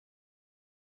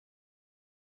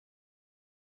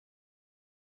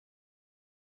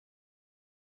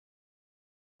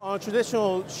On a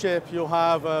traditional ship, you'll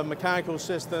have a mechanical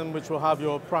system which will have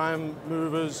your prime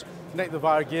movers connected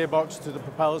via gearbox to the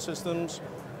propeller systems.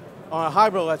 On a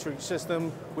hybrid-electric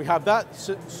system, we have that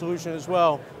solution as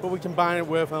well, but we combine it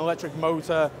with an electric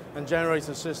motor and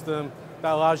generator system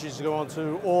that allows you to go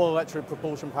onto all-electric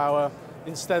propulsion power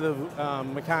instead of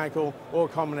mechanical or a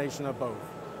combination of both.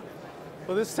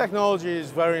 Well, this technology is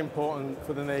very important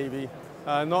for the Navy.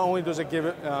 Not only does it give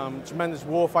it tremendous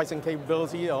warfighting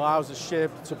capability, it allows the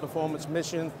ship to perform its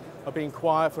mission of being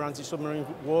quiet for anti-submarine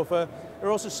warfare, it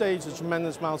also saves a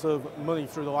tremendous amount of money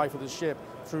through the life of the ship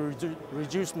through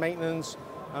reduced maintenance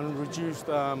and reduced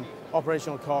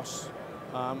operational costs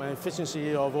and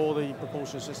efficiency of all the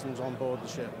propulsion systems on board the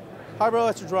ship. Hybrid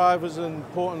electric drive is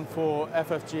important for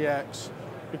FFGX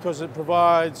because it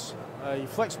provides a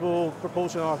flexible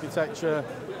propulsion architecture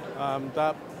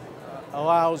that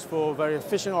allows for very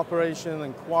efficient operation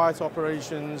and quiet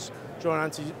operations during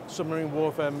anti-submarine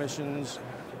warfare missions.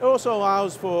 It also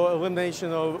allows for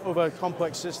elimination of other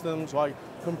complex systems like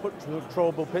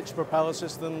controllable pitch propeller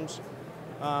systems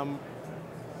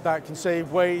that can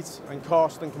save weight and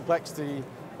cost and complexity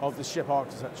of the ship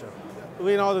architecture. The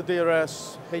Leonardo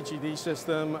DRS HED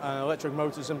system and electric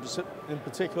motors in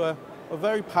particular are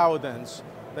very power dense.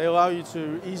 They allow you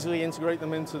to easily integrate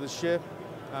them into the ship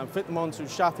and fit them onto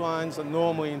shaft lines that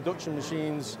normally induction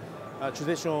machines,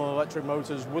 traditional electric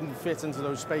motors wouldn't fit into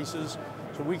those spaces.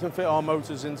 So we can fit our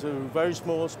motors into very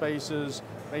small spaces,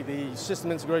 make the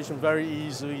system integration very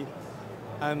easily,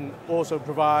 and also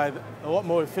provide a lot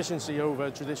more efficiency over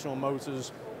traditional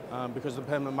motors because of the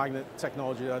permanent magnet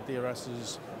technology that DRS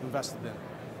is invested in.